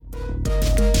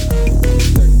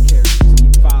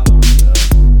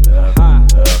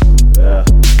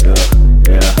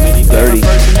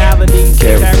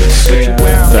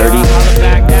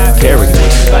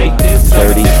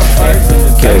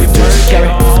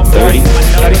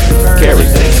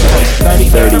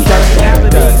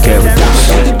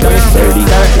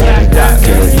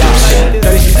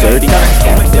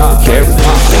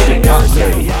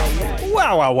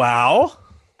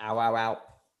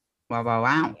Wow, wow,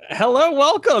 wow. Hello,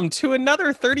 welcome to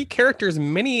another 30 characters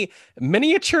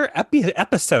miniature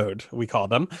episode, we call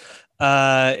them.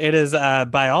 It is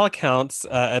by all accounts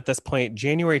at this point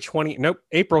April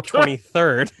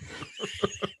 23rd.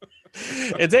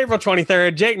 It's April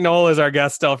 23rd. Jake Knoll is our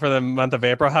guest still for the month of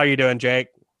April. How are you doing, Jake?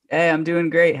 Hey, I'm doing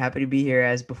great. Happy to be here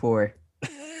as before.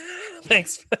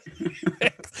 Thanks.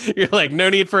 You're like, no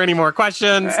need for any more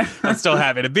questions. I'm still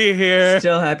happy to be here.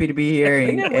 Still happy to be here.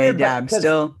 I'm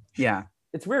still,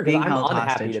 It's weird being because I'm held unhappy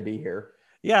hostage. to be here.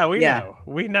 Yeah, we know.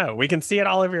 We know. We can see it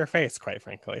all over your face, quite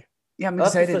frankly. Yeah, I'm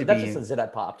That's excited to that's be just here. a zit I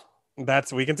popped.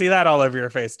 We can see that all over your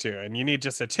face too, and you need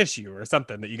just a tissue or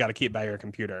something that you got to keep by your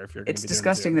computer if you're going to It's be doing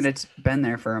disgusting Zooms. that it's been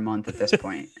there for a month at this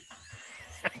point.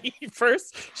 You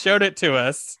first showed it to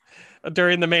us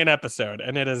during the main episode,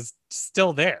 and it is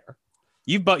still there.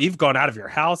 You've gone out of your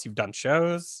house. You've done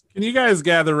shows. Can you guys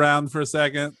gather around for a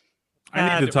second? I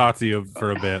Dad, need to talk to you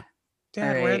for a bit.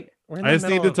 Dad, All right. we're in the I just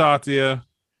need middle to talk to you.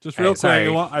 Just Hey, real quick.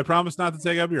 sorry. I promise not to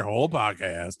take up your whole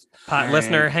podcast. Pot All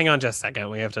listener, right. hang on just a second.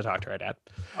 We have to talk to our dad.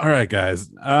 All right, guys.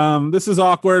 This is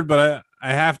awkward, but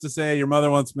I have to say, your mother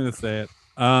wants me to say it.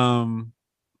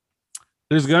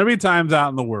 There's going to be times out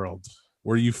in the world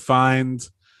where you find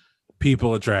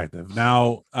people attractive.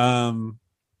 Now, I'm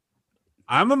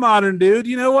a modern dude.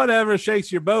 Whatever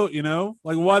shakes your boat,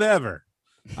 like whatever.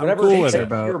 I'm Whatever cool with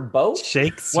shakes it. your boat.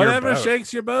 Shakes Whatever your boat.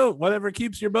 shakes your boat, whatever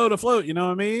keeps your boat afloat. You know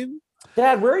what I mean?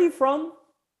 Dad, where are you from?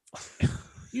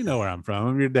 You know where I'm from.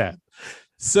 I'm your dad.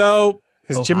 So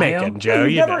He's Ohio? Jamaican, Joe.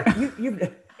 you've You never,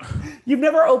 know. you've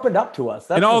never opened up to us.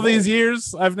 That's in all the thing. these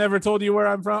years, I've never told you where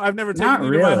I'm from. I've never Not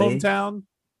taken you to my really. hometown.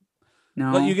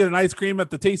 No. Let you get an ice cream at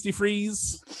the Tasty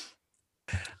Freeze.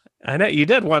 I know you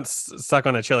did once suck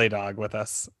on a chili dog with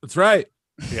us. That's right.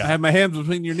 Yeah. I had my hands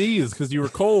between your knees because you were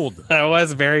cold. That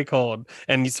was very cold,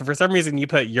 and for some reason you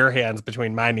put your hands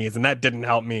between my knees, and that didn't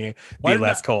help me Why be did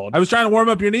less cold. I was trying to warm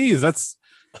up your knees. That's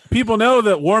people know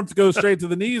that warmth goes straight to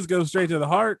the knees, goes straight to the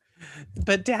heart.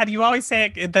 But Dad, you always say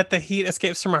that the heat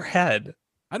escapes from our head.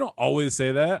 I don't always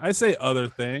say that. I say other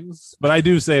things, but I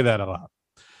do say that a lot.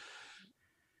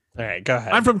 All right, go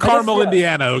ahead. I'm from I guess, Carmel, yeah.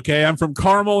 Indiana. Okay, I'm from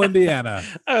Carmel, Indiana.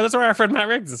 Oh, that's where our friend Matt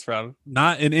Riggs is from.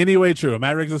 Not in any way true.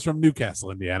 Matt Riggs is from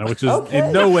Newcastle, Indiana, which is Okay.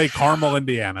 in no way Carmel,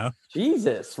 Indiana.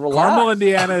 Jesus, relax. Carmel,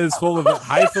 Indiana is full of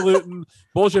highfalutin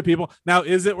bullshit people. Now,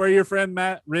 is it where your friend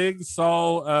Matt Riggs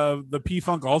saw the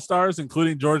P-Funk All-Stars,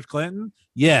 including George Clinton?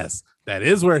 Yes, that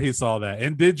is where he saw that.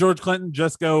 And did George Clinton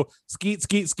just go skeet,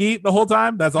 skeet, skeet the whole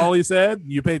time? That's all he said?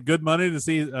 You paid good money to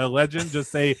see a legend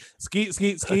just say skeet,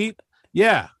 skeet, skeet?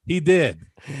 Yeah, he did.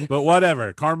 But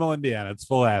whatever. Carmel, Indiana. It's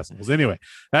full of assholes. Anyway,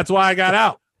 that's why I got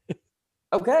out.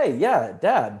 Okay, yeah,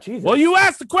 Dad. Jesus. Well, you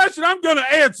asked the question. I'm going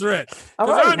to answer it. All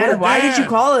 'cause right, I'm Dad, your why did you dad.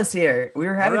 call us here? We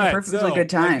were having All a right, perfectly so, good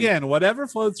time. Again, whatever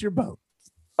floats your boat.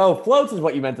 Oh, floats is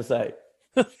what you meant to say.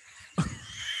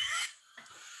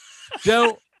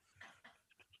 Joe,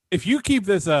 if you keep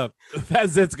this up, that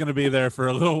zit's going to be there for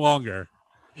a little longer.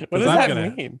 What does I'm that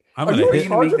gonna- mean? I'm Are gonna you We're hit, in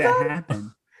gonna make charge of that that?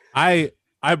 happen.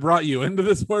 I brought you into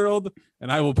this world,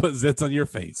 and I will put zits on your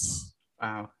face.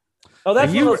 Wow. Oh,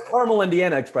 that's You- one of those Carmel,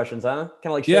 Indiana expressions, huh? Kind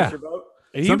of like shakes Yeah. your boat.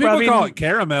 Are Some people rubbing- call it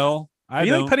caramel. Are I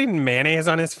you don't. like putting mayonnaise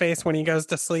on his face when he goes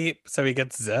to sleep so he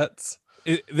gets zits?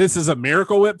 This is a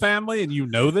Miracle Whip family, and you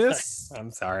know this.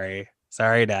 I'm sorry.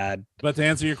 Sorry, Dad. But to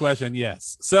answer your question,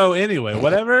 yes. So anyway,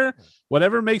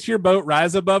 whatever makes your boat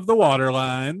rise above the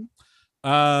waterline.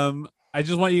 I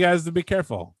just want you guys to be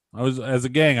careful. As a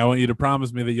gang, I want you to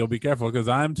promise me that you'll be careful because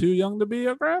I'm too young to be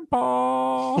a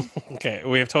grandpa. Okay,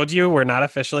 we have told you we're not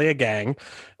officially a gang.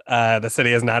 The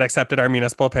city has not accepted our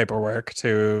municipal paperwork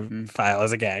to file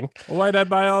as a gang. Why'd I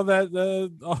buy all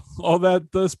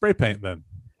that spray paint then?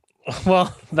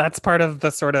 Well, that's part of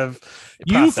the sort of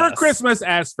You for process. Christmas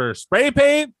asked for spray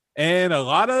paint and a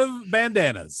lot of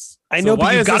bandanas. I So know, but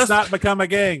why you has got this us- not become a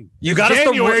gang? You It's got us the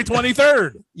January wor-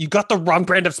 23rd. You got the wrong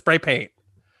brand of spray paint.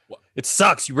 It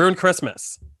sucks. You ruined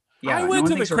Christmas. Yeah, I no went one to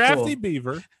the thinks we're Crafty cool.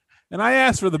 Beaver and I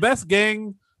asked for the best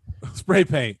gang spray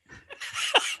paint.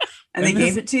 And they And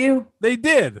gave it to you? They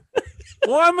did.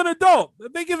 Well, I'm an adult.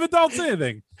 They give adults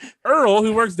anything. Earl,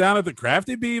 who works down at the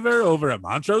Crafty Beaver over at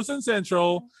Montrose and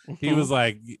Central, he was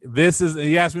like,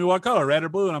 he asked me what color, red or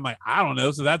blue. And I'm like, I don't know.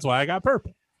 So that's why I got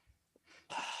purple.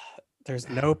 There's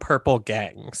no purple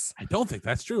gangs. I don't think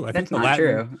that's true. I That's think the not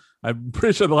Latin, true. I'm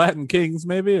pretty sure the Latin Kings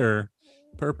maybe, or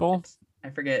purple, I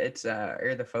forget. It's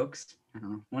or the folks. I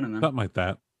don't know. One of them. something like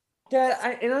that.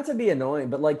 Dad, and not to be annoying,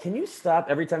 but like, can you stop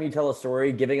every time you tell a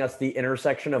story giving us the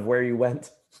intersection of where you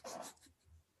went?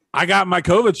 I got my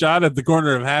COVID shot at the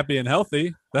corner of Happy and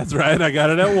Healthy. That's right. I got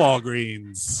it at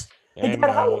Walgreens. Hey, And,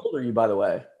 Dad, how old are you, by the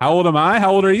way? How old am I?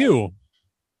 How old are you?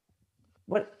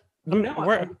 What? You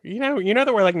know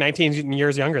that we're like 19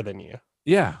 years younger than you.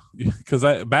 Yeah, because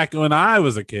back when I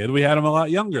was a kid, we had them a lot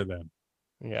younger then.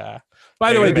 Yeah.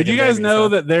 By the They're way, did you making guys babies, know huh?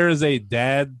 that there is a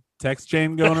dad text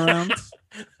chain going around?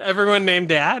 Everyone named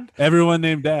Dad. Everyone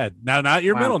named Dad. Now, not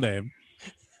your Wow. middle name.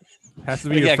 Has to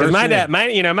be your Yeah, because first my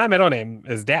name. dad, my middle name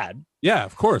is Dad. Yeah,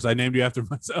 of course. I named you after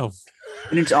myself.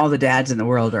 And it's all the dads in the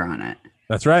world are on it.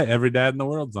 That's right. Every dad in the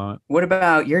world's on it. What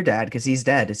about your dad? Because he's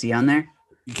dead. Is he on there?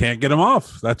 You can't get them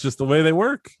off. That's just the way they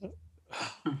work.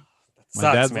 My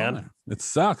Sucks, dad's on man. there. It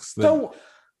sucks. So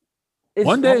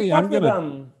One day have I'm you talked gonna-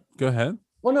 with, Go ahead.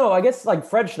 Well, no, I guess like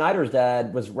Fred Schneider's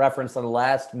dad was referenced on the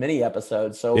last mini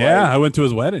episode. So Yeah, like, I went to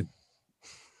his wedding.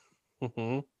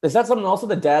 Mhm. is that something also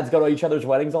that dads go to each other's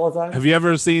weddings all the time? Have you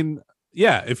ever seen?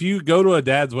 Yeah, if you go to a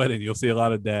dad's wedding, you'll see a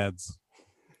lot of dads.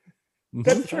 Mhm.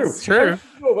 That's true. That's true. I've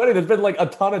been to a wedding, there's been like a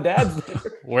ton of dads there.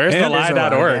 Where's And the There's a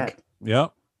lot of lie.org? that.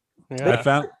 Yep. Yeah. I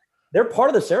found They're part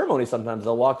of the ceremony sometimes.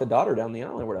 They'll walk the daughter down the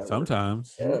aisle or whatever.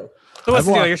 sometimes. Yeah. So what's the I've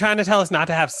deal? walked- You're trying to tell us not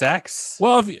to have sex?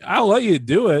 Well, I'll let you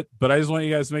do it, but I just want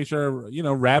you guys to make sure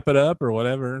wrap it up or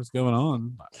whatever is going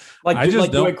on. Like, I do, just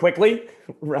like do don't- it quickly.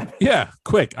 Right. Yeah,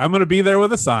 quick. I'm gonna be there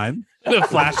with a sign. The Wrap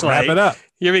flashlight. it up.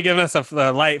 You'll be giving us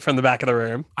the light from the back of the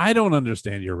room. I don't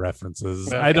understand your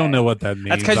references. I Okay. don't know what that means.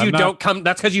 That's because I'm you not- don't come.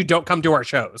 That's because you don't come to our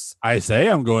shows. I say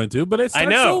I'm going to, but it I starts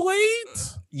know. so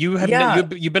late. You have Yeah.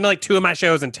 you've been to like 2 of my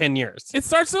shows in 10 years. It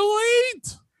starts so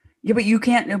late. Yeah, but you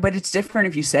can't. But it's different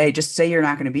if you just say you're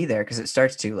not going to be there because it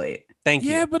starts too late. Thank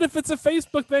you. Yeah, but if it's a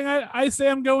Facebook thing, I say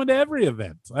I'm going to every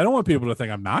event. I don't want people to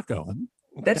think I'm not going.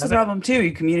 That's the problem too.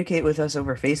 You communicate with us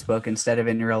over Facebook instead of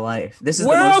in real life. This is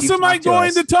Where the most else you've am I talked to going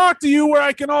us. to talk to you where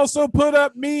I can also put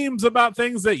up memes about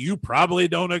things that you probably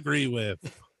don't agree with?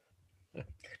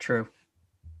 True.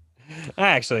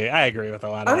 I agree with a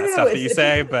lot I of don't that know, stuff that it's- you it's-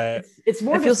 say, but It's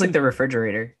more It feels just like the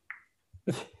refrigerator.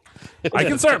 I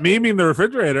can start memeing the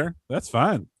refrigerator. That's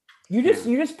fine. you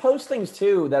just post things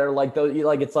too that are like those.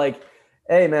 It's like,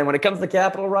 hey man, when it comes to the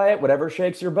Capitol riot, whatever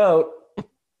shakes your boat.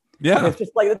 Yeah. It's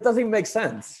just like it doesn't even make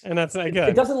sense. and that's not It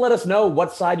good. doesn't let us know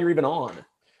what side you're even on.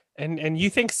 And you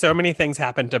think so many things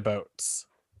happen to boats.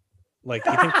 Like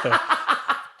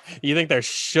you think they're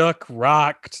shook,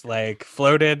 rocked, like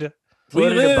floated.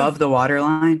 Floated live- above the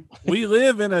waterline. We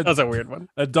live in That was a weird one.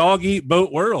 a dog eat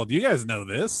boat world. You guys know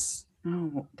this.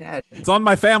 Oh, Dad. It's on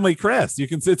my family crest. You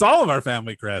can see it's all of our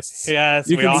family crests. Yes,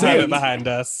 You we can all see have it. it behind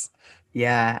us.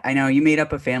 Yeah, I know. You made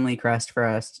up a family crest for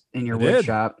us in your I wood did.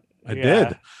 shop. I Yeah.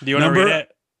 did. Do you want to Number- read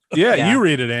it? Yeah, Yeah. you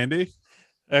read it, Andy.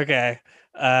 Okay.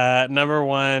 Number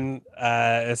one,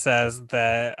 it says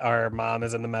that our mom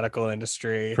is in the medical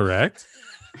industry Correct.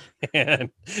 and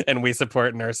we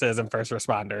support nurses and first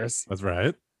responders. That's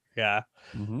right. Yeah.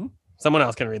 Mm-hmm. Someone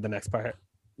else can read the next part.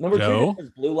 Number Joe? 2 is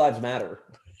Blue Lives Matter.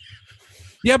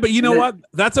 Yeah, but you know The- what?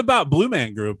 That's about Blue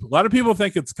Man Group. A lot of people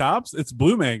think it's cops. It's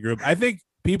Blue Man Group. I think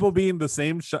people being the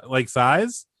same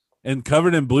size and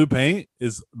covered in blue paint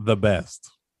is the best.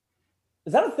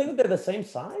 Is that a thing that they're the same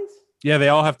size? Yeah, they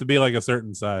all have to be like a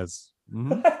certain size.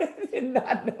 Mhm. I did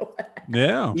not know that.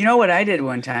 Yeah. You know what I did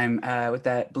one time with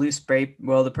that blue spray?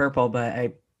 Well, the purple, but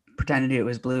I pretended it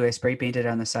was blue. I spray painted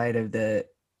on the side of the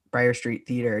Briar Street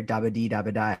Theater, Dabba Dee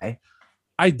Dabba Die.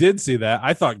 I did see that.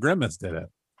 I thought Grimace did it.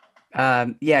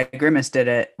 Yeah, Grimace did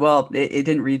it. Well, it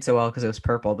didn't read so well because it was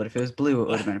purple, but if it was blue, it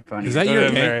would have been funny. Is that your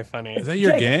gang? Very funny. Is that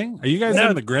your Jake, gang? Are you guys No,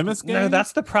 in the Grimace gang? No,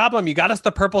 that's the problem. You got us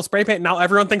the purple spray paint. Now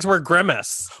everyone thinks we're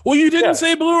Grimace. well, you didn't Yeah.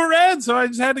 say blue or red, so I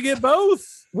just had to get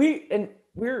both.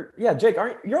 Jake,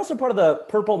 you're also part of the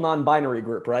purple non-binary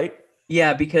group, right?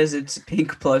 Yeah, because it's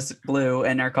pink plus blue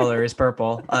and our color is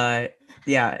purple.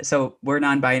 Yeah, so we're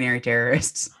non-binary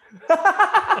terrorists. All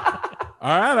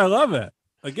right, I love it.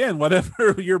 Again,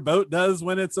 whatever your boat does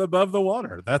when it's above the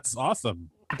water, that's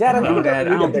awesome. Dad, I No, think Dad,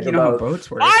 I don't think you know how boats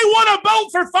work. I want a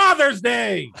boat for Father's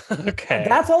Day. Okay.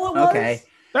 That's all it was. Okay.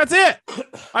 That's it.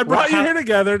 I brought you Well, here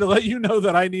together to let you know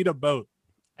that I need a boat.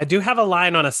 I do have a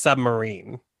line on a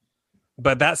submarine,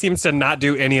 but that seems to not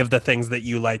do any of the things that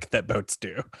you like that boats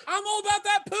do. I'm all about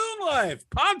that poon life.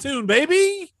 Pontoon,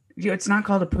 baby. It's not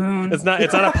called a poon. It's not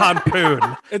a pontoon.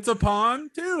 It's a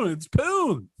pontoon. It's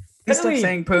poon. He stopped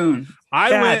saying poon.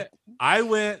 Dad. I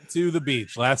went to the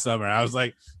beach last summer. I was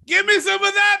like, give me some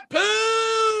of that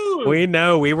poon. We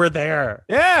know, we were there.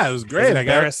 Yeah, it was It great. was I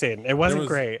got embarrassing. It wasn't was-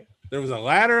 great. there was a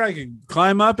ladder I could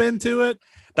climb up into it.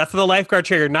 That's the lifeguard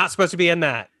chair. You're not supposed to be in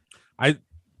that.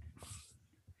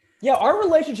 Yeah, our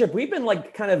relationship, we've been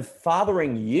like kind of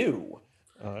fathering you.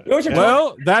 You always are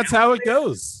Well, that's how it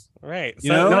goes. right.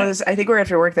 You know? No, I think we're gonna have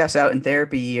to work this out in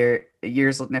therapy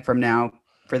years from now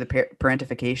for the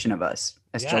parentification of us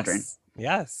as children.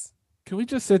 Yes. Can we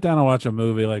just sit down and watch a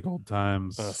movie like old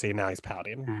times? Oh, see, now he's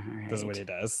pouting. All This is what he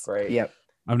right. does. Great. Yep.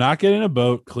 I'm not getting a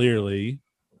boat, clearly.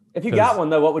 If you got one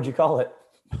though, what would you call it?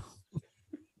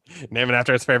 Name it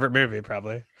after his favorite movie,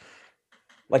 probably.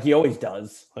 Like he always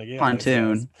does. Like yeah,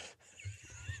 Pontoon.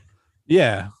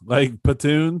 Yeah, like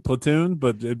platoon,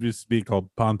 but it'd just be called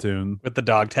pontoon. with the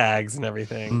dog tags and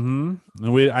everything. Mm-hmm.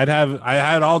 And I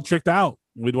had it all tricked out.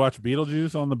 We'd watch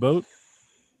Beetlejuice on the boat.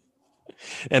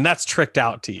 And that's tricked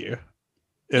out to you.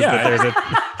 Is Yeah.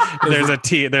 that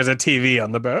there's a TV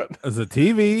on the boat. As a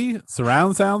TV,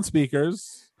 surround sound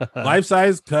speakers, life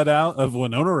size cutout of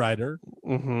Winona Ryder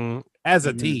hmm as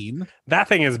a teen. That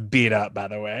thing is beat up, by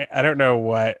the way. I don't know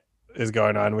what is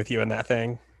going on with you in that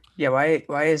thing. Yeah, why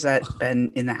has that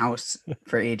been in the house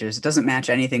for ages? It doesn't match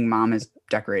anything mom is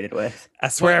decorated with. I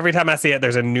swear every time I see it,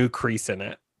 there's a new crease in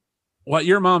it. What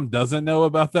your mom doesn't know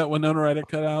about that Winona Ryder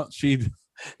cutout,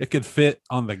 it could fit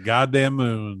on the goddamn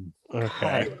moon.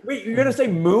 Okay. Wait, you're gonna say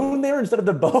moon there instead of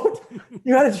the boat?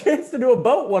 You had a chance to do a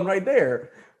boat one right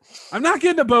there. I'm not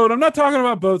getting a boat. I'm not talking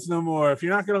about boats no more. If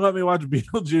you're not going to let me watch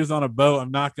Beetlejuice on a boat,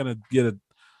 I'm not going to get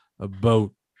a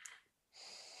boat.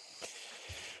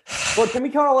 Well, can we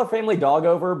call our family dog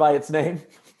over by its name?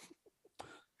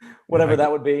 Whatever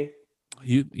that would be.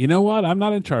 You know what? I'm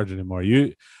not in charge anymore.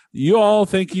 You all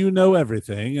think you know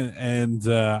everything, and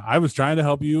I was trying to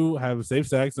help you have safe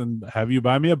sex and have you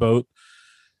buy me a boat.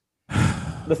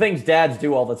 The things dads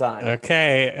do all the time.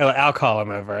 Okay. I'll call him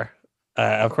over.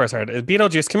 Of course,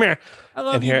 Beetlejuice, come here. I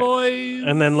love And you, here- boys.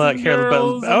 and then look here,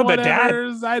 girls, but Dad,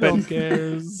 whatevers. I don't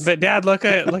care. But Dad, look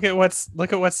at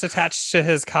what's attached to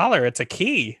his collar. It's a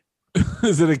key.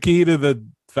 Is it a key to the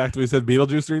fact we said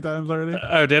Beetlejuice 3 times already?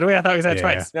 Oh, did we? I thought we said it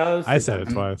Yeah. twice. No, I said it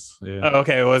twice. Yeah. Oh,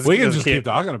 okay. It was, We it can was just key. keep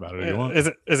talking about it if you want. Is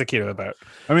a key to the boat.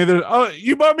 I mean,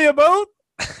 you bought me a boat?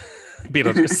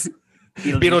 Beetlejuice.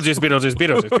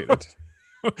 Beetlejuice.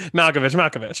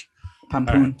 Malkovich.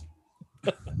 Pumpoon.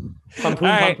 Pumpoon, All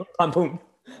right. pumpoon.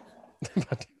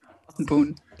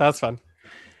 Pumpoon. That's fun.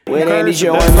 With Andy,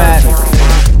 Joe, and Matt.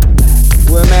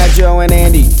 With Matt, Joe, and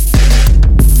Andy.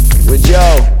 With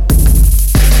Joe.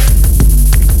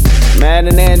 Matt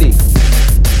and Andy.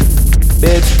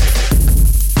 Bitch.